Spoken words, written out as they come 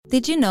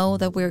Did you know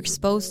that we're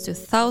exposed to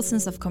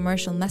thousands of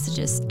commercial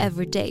messages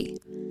every day?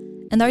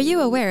 And are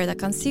you aware that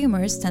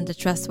consumers tend to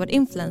trust what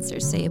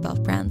influencers say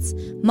about brands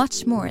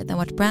much more than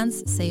what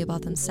brands say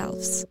about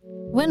themselves?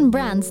 When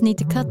brands need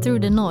to cut through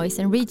the noise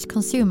and reach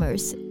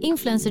consumers,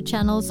 influencer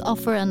channels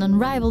offer an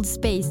unrivaled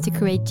space to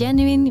create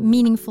genuine,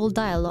 meaningful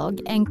dialogue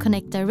and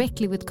connect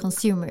directly with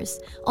consumers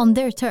on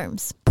their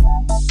terms.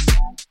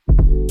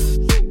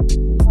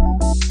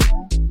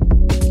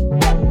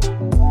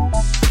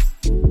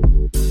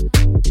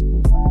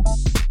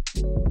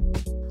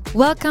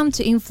 Welcome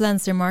to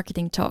Influencer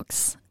Marketing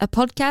Talks, a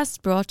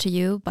podcast brought to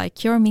you by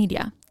Cure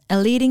Media, a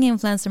leading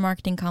influencer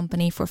marketing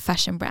company for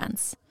fashion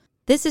brands.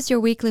 This is your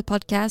weekly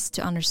podcast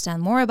to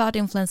understand more about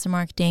influencer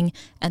marketing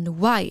and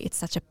why it's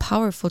such a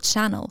powerful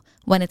channel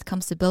when it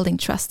comes to building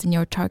trust in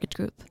your target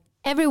group.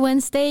 Every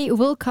Wednesday,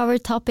 we'll cover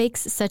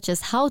topics such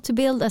as how to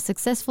build a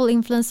successful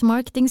influencer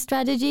marketing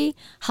strategy,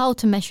 how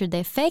to measure the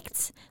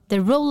effects,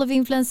 the role of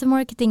influencer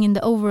marketing in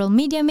the overall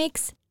media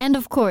mix, and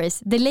of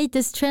course, the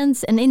latest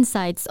trends and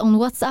insights on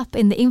what's up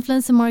in the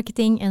influencer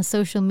marketing and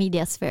social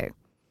media sphere.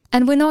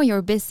 And we know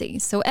you're busy,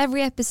 so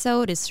every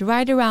episode is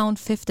right around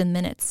 15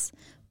 minutes.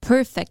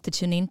 Perfect to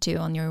tune into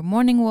on your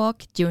morning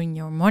walk, during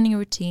your morning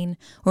routine,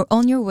 or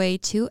on your way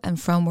to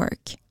and from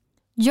work.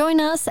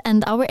 Join us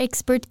and our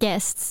expert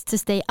guests to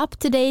stay up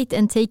to date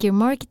and take your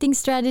marketing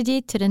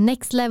strategy to the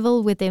next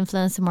level with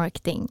influencer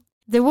marketing,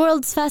 the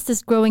world's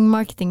fastest growing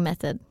marketing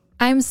method.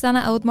 I'm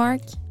Sanna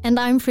Oudmark. And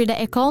I'm Frida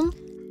Ekholm.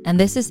 And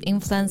this is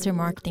Influencer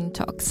Marketing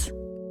Talks.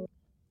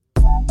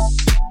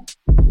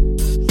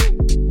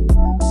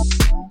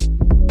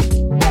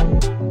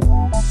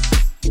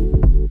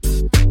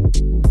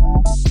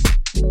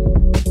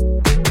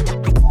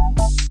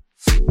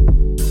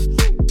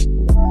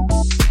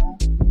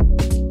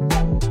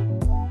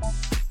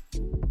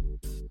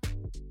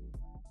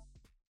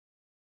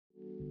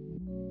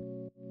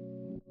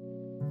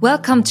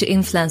 Welcome to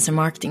Influencer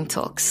Marketing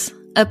Talks,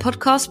 a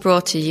podcast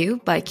brought to you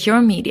by Cure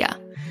Media,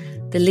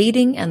 the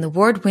leading and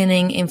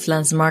award-winning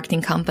influencer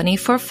marketing company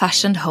for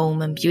fashion,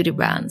 home and beauty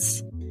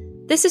brands.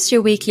 This is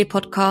your weekly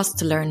podcast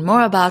to learn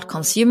more about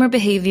consumer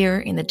behavior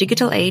in the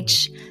digital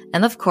age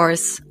and, of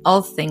course,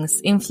 all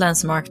things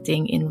influencer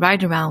marketing in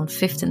right around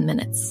 15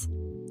 minutes.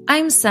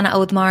 I'm Sanna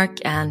Oudmark,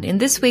 and in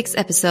this week's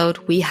episode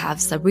we have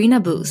Sabrina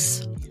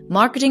Boos,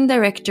 Marketing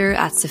Director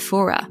at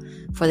Sephora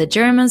for the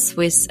German,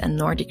 Swiss and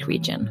Nordic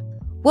region.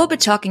 We'll be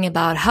talking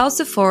about how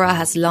Sephora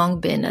has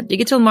long been a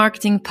digital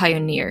marketing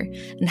pioneer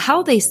and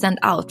how they stand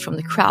out from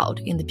the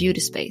crowd in the beauty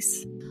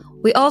space.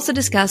 We also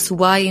discuss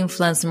why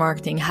influencer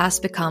marketing has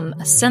become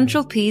a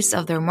central piece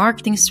of their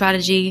marketing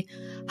strategy,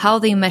 how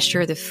they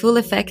measure the full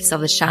effects of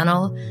the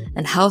channel,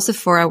 and how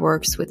Sephora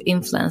works with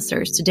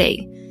influencers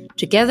today,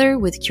 together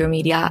with Cure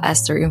Media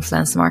as their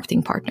influencer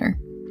marketing partner.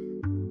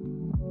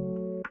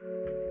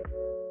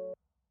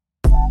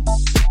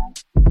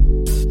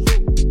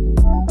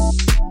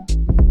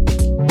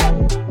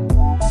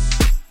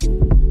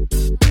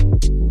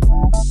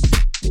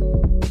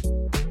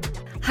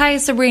 Hi,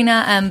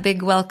 Sabrina, and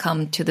big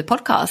welcome to the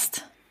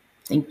podcast.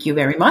 Thank you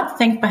very much.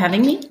 Thanks for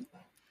having me.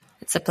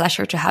 It's a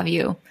pleasure to have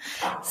you.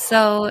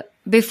 So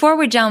before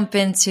we jump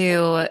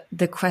into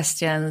the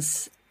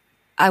questions,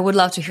 I would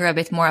love to hear a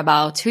bit more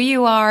about who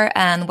you are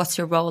and what's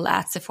your role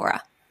at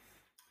Sephora.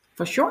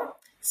 For sure.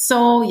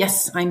 So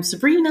yes, I'm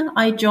Sabrina.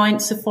 I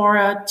joined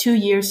Sephora 2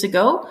 years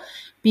ago,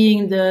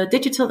 being the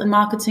digital and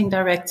marketing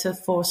director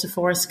for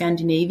Sephora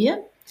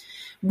Scandinavia.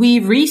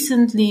 We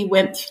recently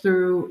went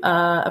through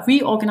a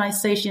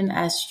reorganization,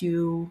 as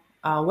you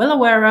are well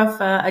aware of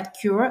at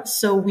Cure.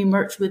 So we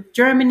merged with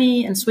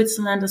Germany and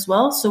Switzerland as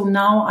well. So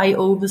now I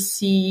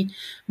oversee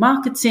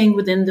marketing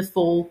within the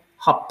full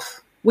hub,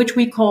 which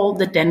we call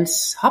the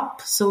dense hub.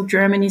 So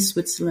Germany,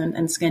 Switzerland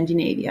and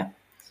Scandinavia.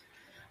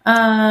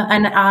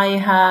 And I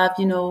have,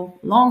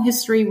 long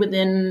history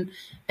within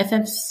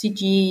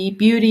FMCG,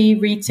 beauty,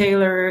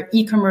 retailer,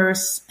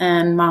 e-commerce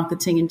and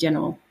marketing in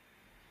general.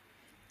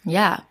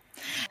 Yeah.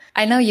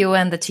 I know you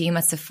and the team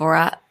at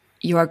Sephora,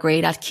 you are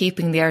great at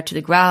keeping the ear to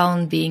the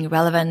ground, being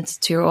relevant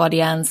to your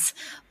audience,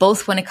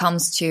 both when it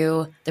comes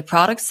to the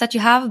products that you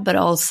have, but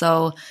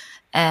also,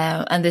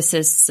 and this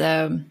is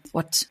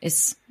what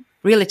is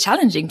really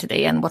challenging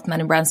today and what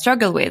many brands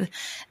struggle with,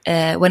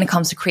 when it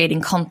comes to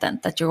creating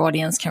content that your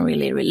audience can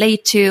really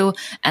relate to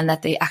and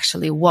that they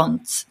actually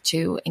want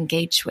to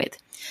engage with.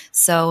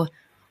 So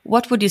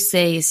what would you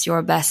say is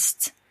your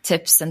best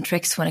tips and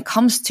tricks when it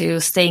comes to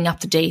staying up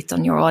to date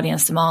on your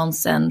audience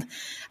demands and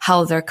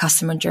how their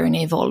customer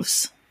journey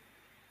evolves?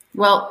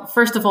 Well,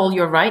 first of all,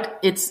 you're right.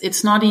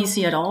 It's not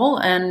easy at all.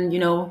 And,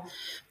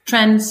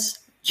 trends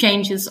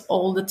changes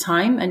all the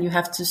time and you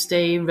have to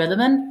stay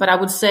relevant. But I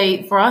would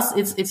say for us,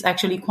 it's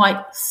actually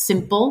quite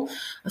simple.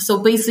 So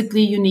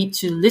basically you need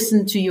to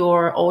listen to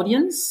your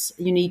audience.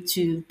 You need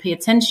to pay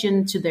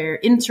attention to their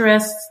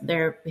interests,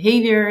 their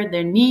behavior,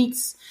 their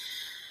needs.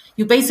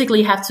 You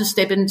basically have to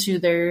step into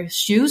their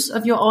shoes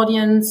of your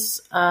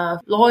audience,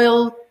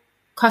 loyal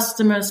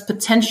customers,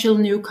 potential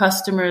new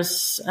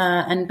customers,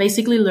 and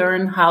basically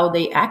learn how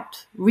they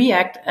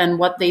react, and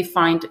what they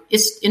find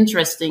is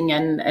interesting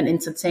and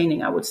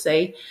entertaining, I would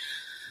say.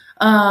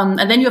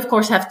 And then you, of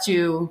course, have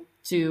to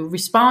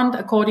respond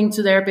according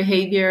to their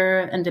behavior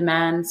and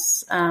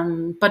demands.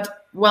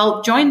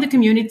 Join the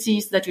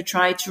communities that you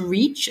try to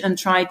reach and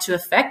try to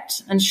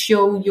affect, and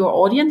show your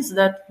audience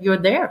that you're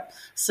there.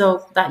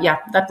 So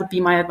that would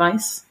be my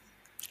advice.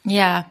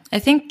 Yeah, I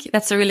think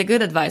that's a really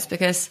good advice,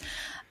 because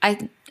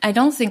I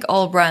don't think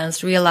all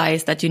brands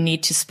realize that you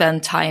need to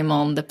spend time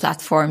on the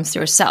platforms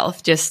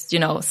yourself. Just,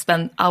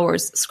 spend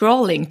hours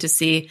scrolling to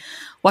see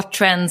what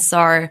trends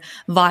are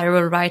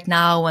viral right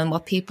now and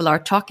what people are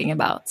talking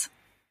about.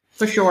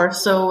 For sure.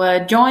 So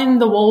join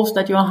the wolves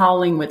that you're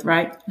howling with,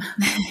 right?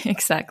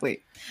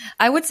 Exactly.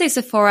 I would say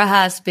Sephora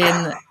has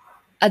been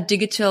a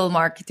digital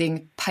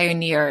marketing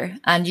pioneer,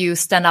 and you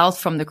stand out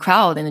from the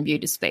crowd in the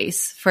beauty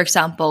space, for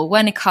example,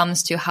 when it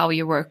comes to how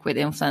you work with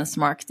influencer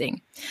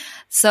marketing.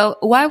 So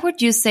why would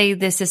you say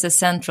this is a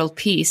central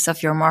piece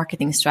of your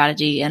marketing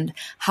strategy, and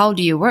how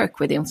do you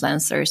work with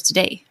influencers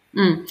today?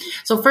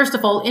 So first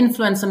of all,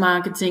 influencer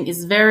marketing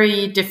is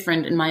very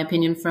different, in my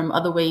opinion, from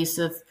other ways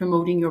of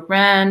promoting your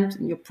brand,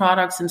 your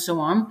products, and so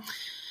on.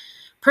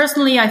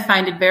 Personally, I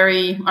find it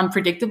very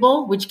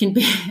unpredictable, which can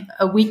be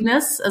a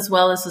weakness as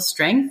well as a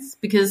strength,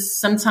 because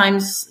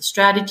sometimes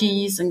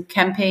strategies and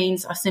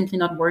campaigns are simply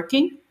not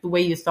working the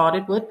way you thought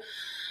it would.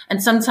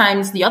 And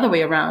sometimes the other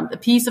way around. A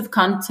piece of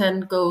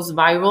content goes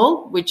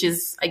viral, which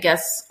is, I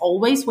guess,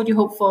 always what you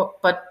hope for,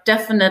 but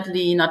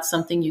definitely not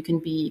something you can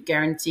be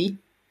guaranteed.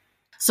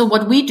 So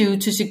what we do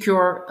to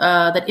secure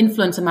that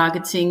influencer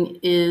marketing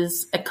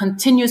is a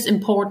continuous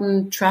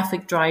important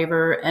traffic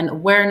driver and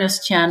awareness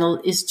channel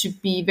is to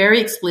be very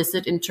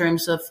explicit in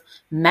terms of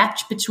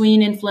match between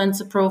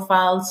influencer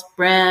profiles,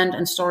 brand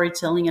and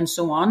storytelling, and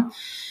so on.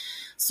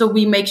 So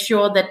we make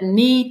sure that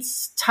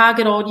needs,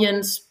 target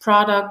audience,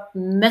 product,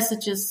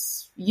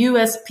 messages,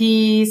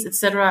 USPs,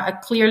 etc. are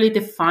clearly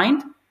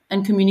defined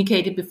and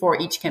communicated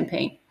before each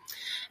campaign.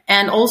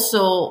 And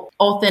also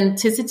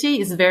authenticity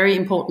is very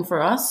important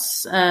for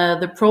us.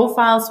 The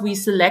profiles we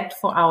select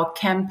for our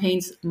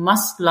campaigns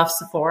must love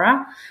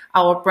Sephora,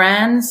 our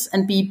brands,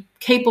 and be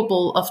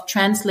capable of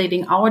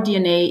translating our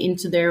DNA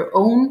into their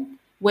own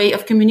way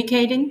of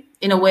communicating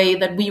in a way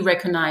that we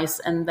recognize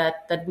and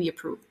that we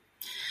approve.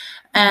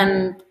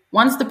 And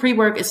once the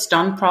pre-work is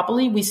done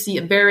properly, we see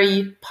a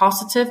very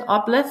positive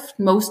uplift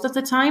most of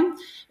the time.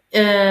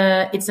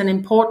 It's an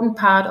important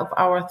part of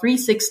our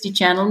 360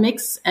 channel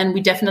mix, and we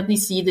definitely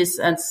see this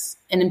as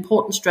an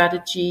important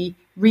strategy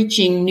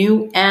reaching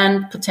new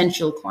and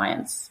potential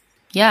clients.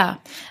 Yeah.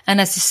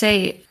 And as you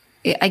say,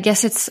 I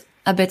guess it's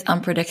a bit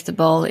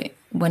unpredictable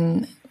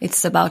when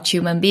it's about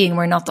human being.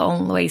 We're not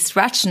always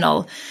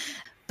rational,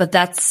 but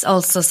that's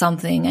also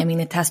something,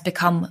 it has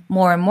become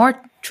more and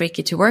more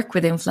tricky to work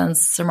with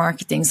influencer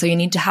marketing. So you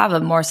need to have a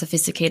more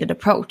sophisticated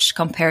approach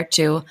compared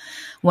to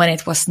when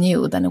it was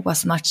new. Then it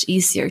was much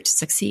easier to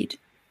succeed.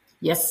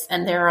 Yes,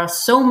 and there are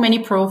so many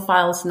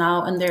profiles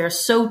now, and they are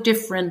so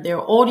different. Their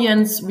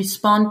audience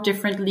respond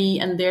differently,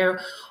 and their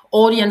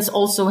audience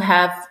also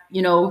have,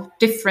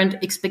 different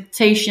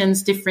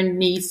expectations, different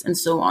needs, and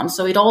so on.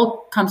 So it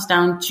all comes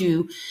down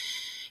to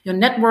your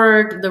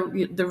network,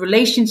 the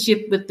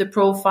relationship with the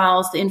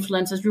profiles, the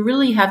influencers. You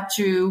really have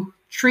to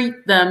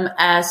treat them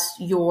as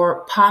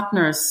your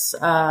partners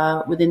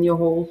within your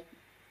whole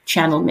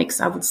channel mix,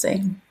 I would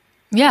say.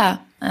 Yeah,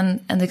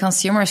 and the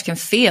consumers can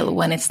feel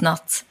when it's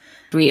not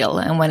real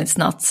and when it's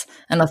not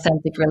an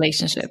authentic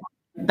relationship.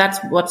 That's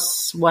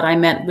what I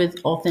meant with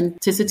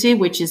authenticity,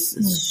 which is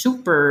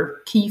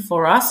super key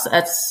for us.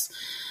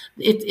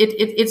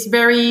 It's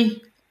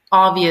very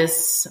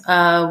obvious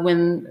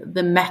when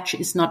the match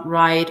is not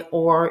right,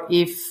 or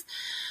if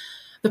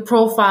the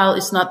profile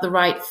is not the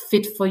right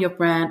fit for your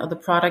brand or the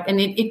product. And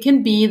it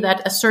can be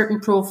that a certain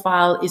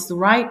profile is the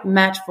right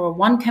match for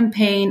one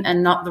campaign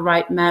and not the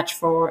right match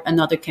for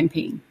another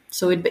campaign.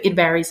 So it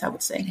varies, I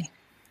would say.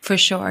 For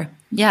sure.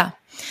 Yeah.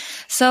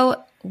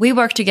 So we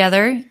work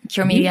together,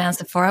 Cure Media and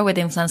Sephora, with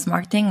influence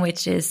marketing,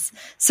 which is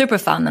super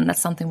fun. And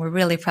that's something we're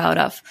really proud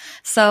of.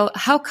 So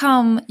how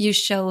come you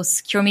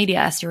chose Cure Media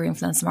as your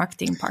influence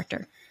marketing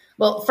partner?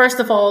 Well, first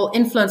of all,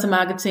 influencer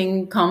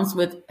marketing comes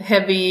with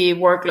heavy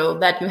workload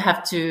that you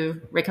have to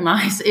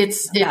recognize.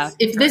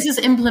 If this is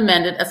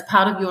implemented as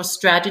part of your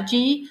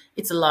strategy,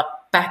 it's a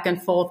lot back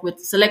and forth with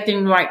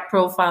selecting the right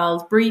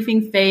profiles,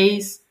 briefing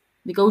phase,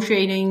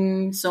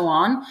 negotiating, so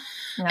on.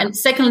 Yeah. And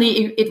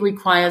secondly, it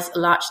requires a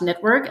large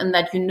network, and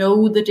that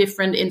the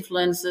different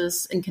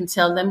influencers and can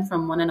tell them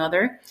from one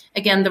another.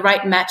 Again, the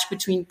right match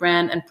between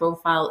brand and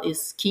profile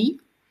is key.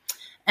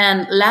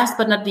 And last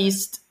but not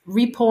least,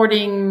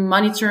 reporting,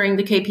 monitoring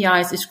the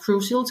KPIs is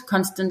crucial to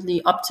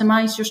constantly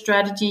optimize your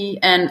strategy.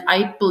 And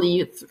I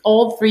believe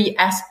all three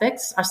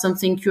aspects are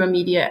something Cure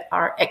Media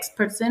are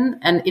experts in.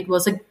 And it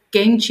was a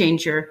game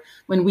changer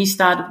when we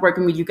started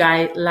working with you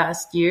guys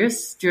last year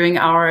during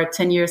our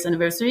 10 years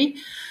anniversary.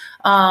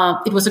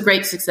 It was a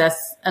great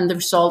success and the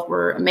results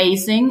were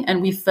amazing.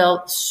 And we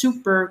felt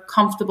super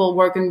comfortable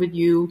working with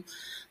you.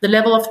 The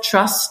level of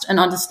trust and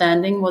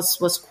understanding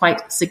was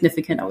quite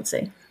significant, I would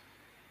say.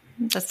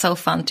 That's so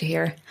fun to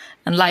hear.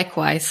 And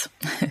likewise,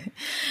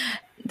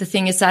 the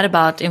thing is that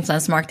about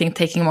influence marketing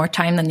taking more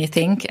time than you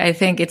think. I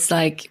think it's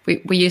like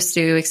we used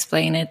to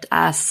explain it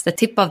as the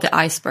tip of the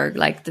iceberg.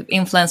 Like the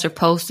influencer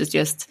post is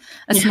just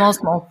a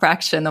small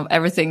fraction of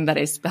everything that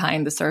is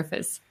behind the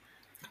surface.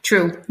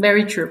 True.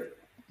 Very true.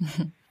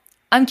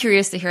 I'm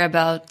curious to hear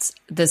about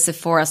the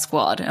Sephora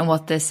Squad and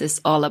what this is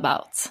all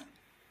about.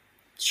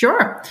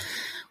 Sure.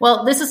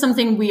 Well, this is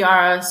something we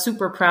are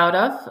super proud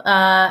of,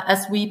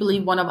 as we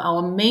believe one of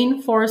our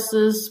main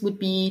forces would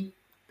be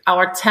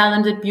our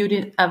talented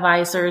beauty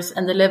advisors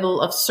and the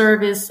level of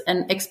service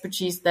and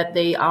expertise that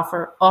they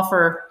offer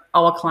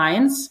our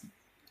clients.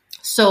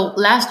 So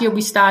last year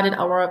we started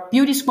our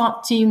beauty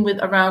squad team with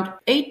around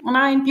 8 or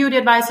 9 beauty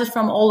advisors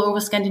from all over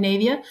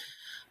Scandinavia.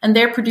 And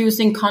they're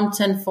producing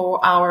content for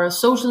our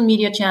social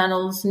media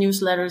channels,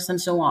 newsletters, and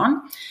so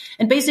on.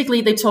 And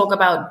basically they talk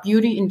about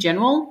beauty in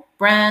general,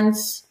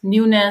 brands,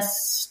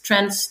 newness,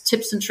 trends,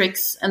 tips and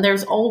tricks. And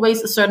there's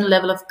always a certain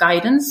level of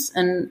guidance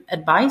and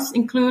advice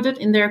included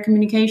in their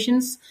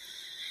communications.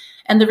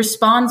 And the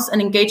response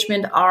and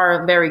engagement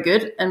are very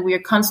good. And we are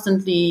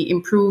constantly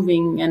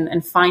improving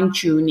and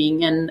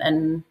fine-tuning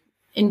and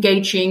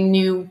engaging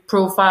new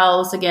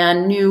profiles,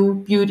 again, new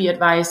beauty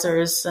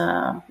advisors.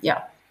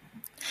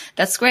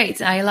 That's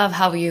great. I love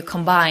how you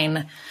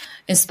combine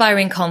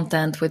inspiring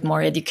content with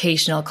more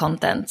educational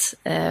content,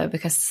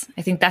 because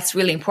I think that's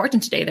really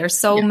important today. There's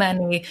so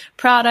many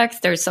products,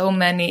 there's so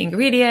many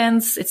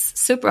ingredients. It's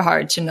super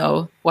hard to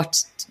know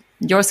what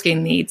your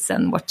skin needs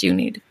and what you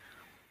need.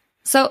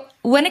 So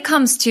when it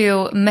comes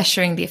to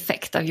measuring the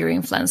effect of your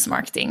influence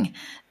marketing,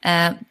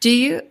 do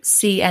you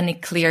see any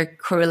clear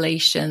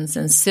correlations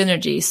and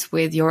synergies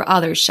with your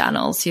other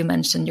channels? You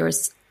mentioned your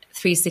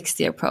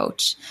 360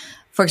 approach.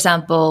 For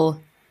example,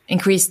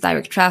 increased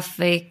direct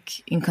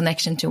traffic in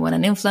connection to when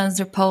an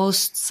influencer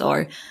posts,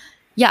 or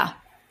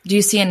do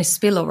you see any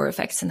spillover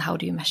effects and how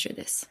do you measure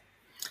this?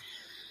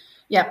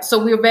 Yeah,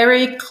 so we're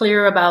very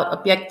clear about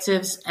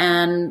objectives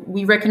and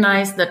we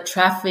recognize that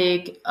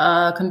traffic,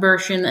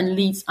 conversion and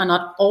leads are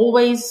not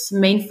always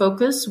main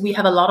focus. We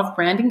have a lot of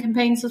branding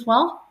campaigns as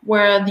well,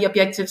 where the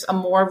objectives are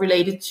more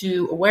related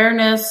to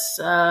awareness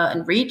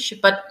and reach,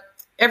 but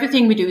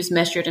everything we do is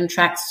measured and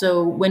tracked.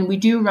 So when we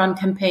do run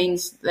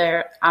campaigns,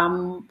 they're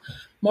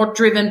more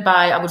driven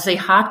by, I would say,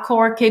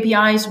 hardcore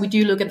KPIs. We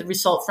do look at the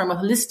result from a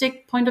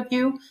holistic point of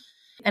view.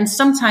 And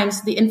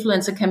sometimes the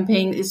influencer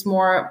campaign is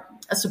more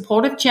a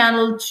supportive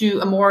channel to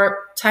a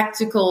more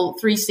tactical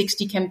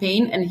 360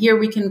 campaign. And here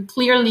we can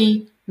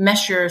clearly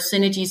measure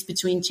synergies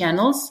between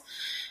channels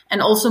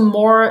and also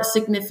more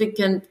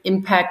significant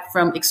impact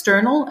from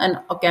external and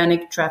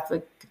organic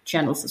traffic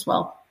channels as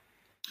well.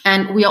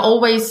 And we are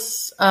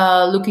always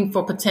looking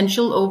for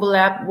potential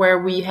overlap where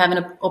we have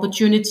an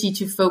opportunity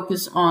to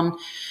focus on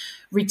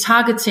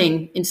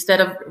retargeting instead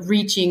of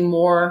reaching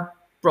more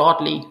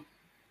broadly.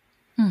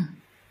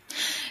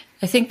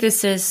 I think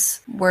this is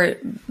where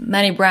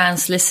many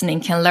brands listening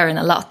can learn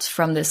a lot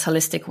from this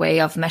holistic way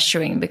of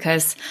measuring,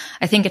 because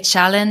I think a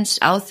challenge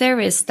out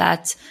there is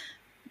that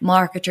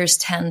marketers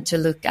tend to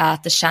look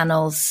at the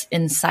channels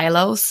in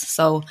silos.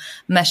 So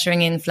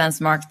measuring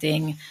influence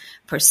marketing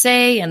per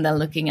se, and then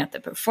looking at the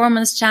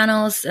performance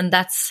channels. And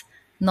that's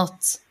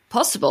not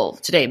possible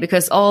today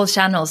because all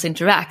channels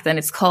interact, and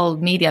it's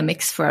called media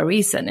mix for a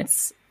reason.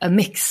 It's a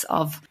mix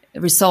of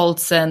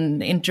results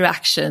and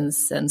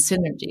interactions and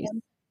synergies.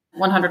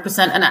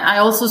 100%. And I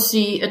also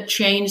see a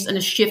change and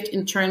a shift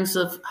in terms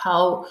of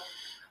how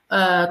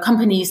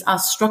companies are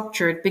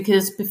structured,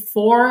 because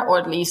before, or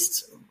at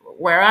least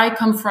where I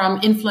come from,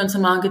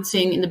 influencer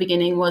marketing in the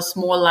beginning was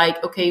more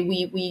like, okay,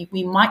 we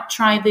might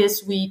try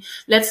this.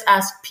 Let's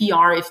ask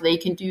PR if they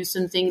can do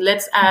something.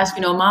 Let's ask,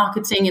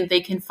 marketing and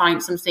they can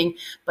find something.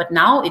 But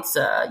now it's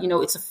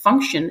a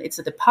function, it's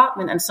a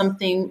department and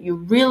something you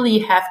really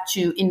have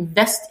to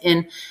invest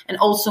in and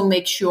also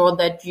make sure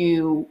that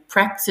you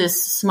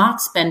practice smart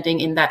spending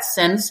in that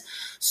sense.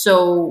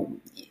 So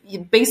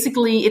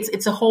basically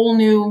it's a whole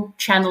new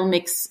channel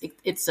mix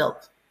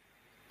itself.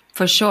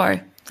 For sure.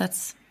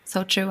 That's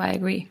so true. I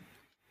agree.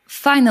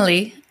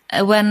 Finally,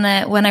 when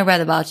I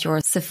read about your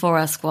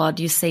Sephora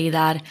Squad, you say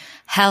that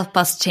help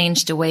us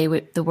change the way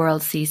the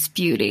world sees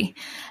beauty.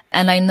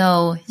 And I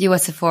know you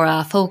at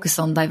Sephora focus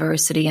on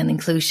diversity and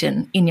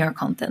inclusion in your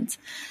content.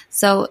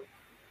 So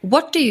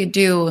what do you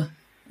do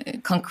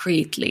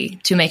concretely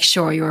to make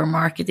sure your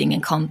marketing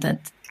and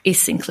content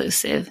is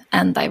inclusive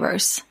and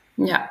diverse?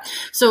 Yeah.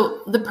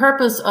 So the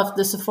purpose of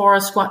the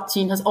Sephora Squad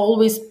team has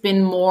always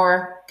been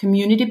more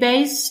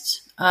community-based,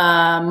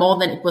 more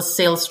than it was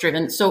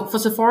sales-driven. So for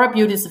Sephora,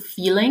 beauty is a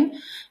feeling,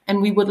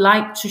 and we would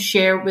like to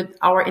share with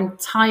our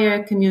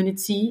entire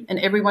community, and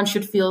everyone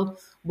should feel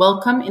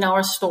welcome in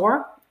our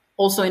store,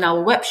 also in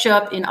our web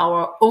shop, in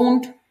our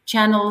owned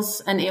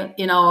channels, and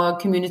in our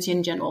community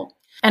in general.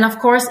 And of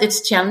course,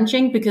 it's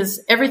challenging because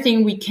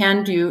everything we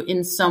can do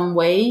in some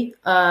way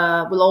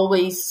will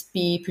always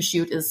be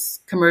pursued as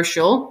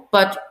commercial.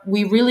 But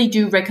we really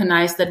do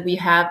recognize that we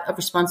have a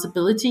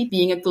responsibility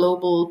being a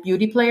global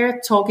beauty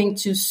player, talking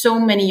to so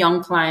many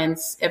young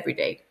clients every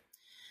day.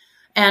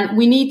 And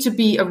we need to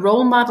be a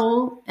role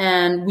model,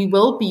 and we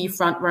will be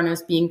front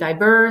runners being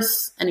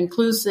diverse and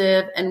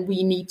inclusive, and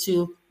we need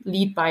to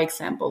lead by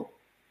example.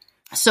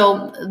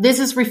 So this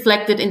is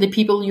reflected in the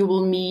people you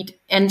will meet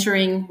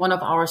entering one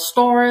of our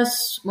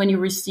stores, when you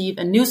receive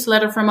a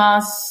newsletter from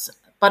us,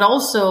 but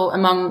also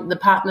among the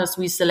partners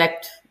we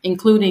select,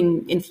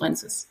 including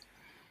influencers.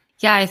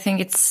 Yeah, I think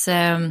it's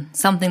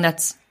something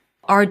that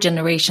our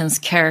generations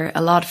care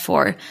a lot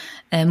for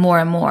more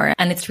and more.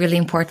 And it's really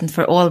important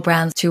for all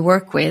brands to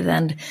work with.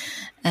 And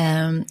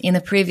in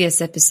a previous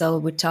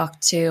episode, we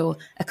talked to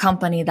a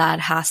company that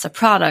has a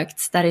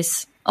product that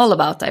is all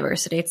about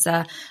diversity. It's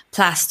a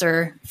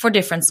plaster for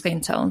different skin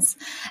tones.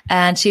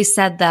 And she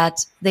said that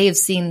they've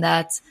seen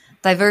that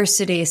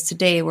diversity is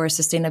today where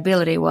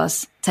sustainability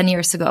was 10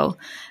 years ago.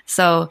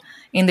 So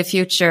in the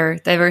future,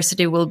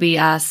 diversity will be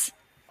as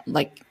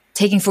like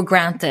taken for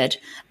granted,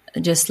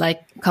 just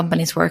like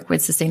companies work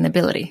with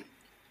sustainability.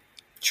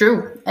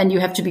 True. And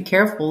you have to be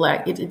careful.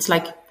 Like it's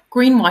like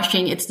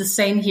greenwashing. It's the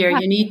same here.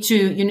 You need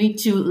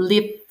to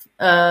live,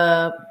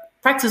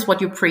 practice what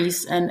you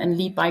preach and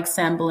lead by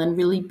example and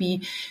really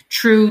be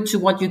true to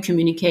what you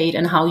communicate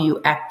and how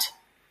you act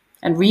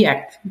and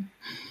react.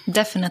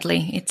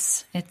 Definitely.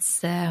 It's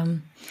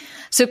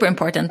super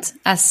important.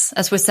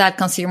 As we said,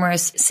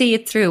 consumers see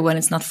it through when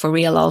it's not for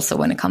real also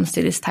when it comes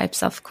to these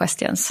types of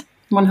questions.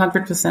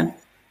 100%.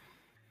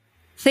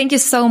 Thank you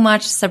so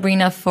much,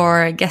 Sabrina,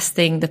 for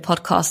guesting the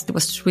podcast. It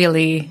was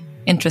really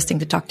interesting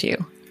to talk to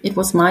you. It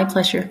was my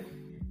pleasure.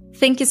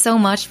 Thank you so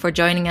much for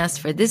joining us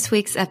for this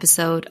week's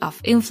episode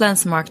of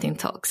Influence Marketing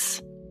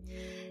Talks.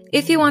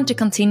 If you want to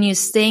continue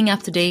staying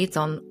up to date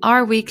on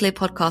our weekly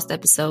podcast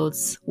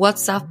episodes,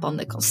 what's up on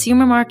the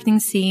consumer marketing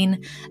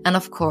scene, and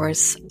of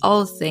course,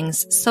 all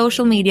things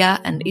social media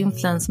and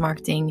influence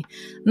marketing,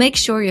 make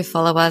sure you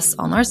follow us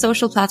on our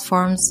social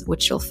platforms,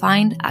 which you'll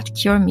find at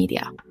Cure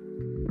Media.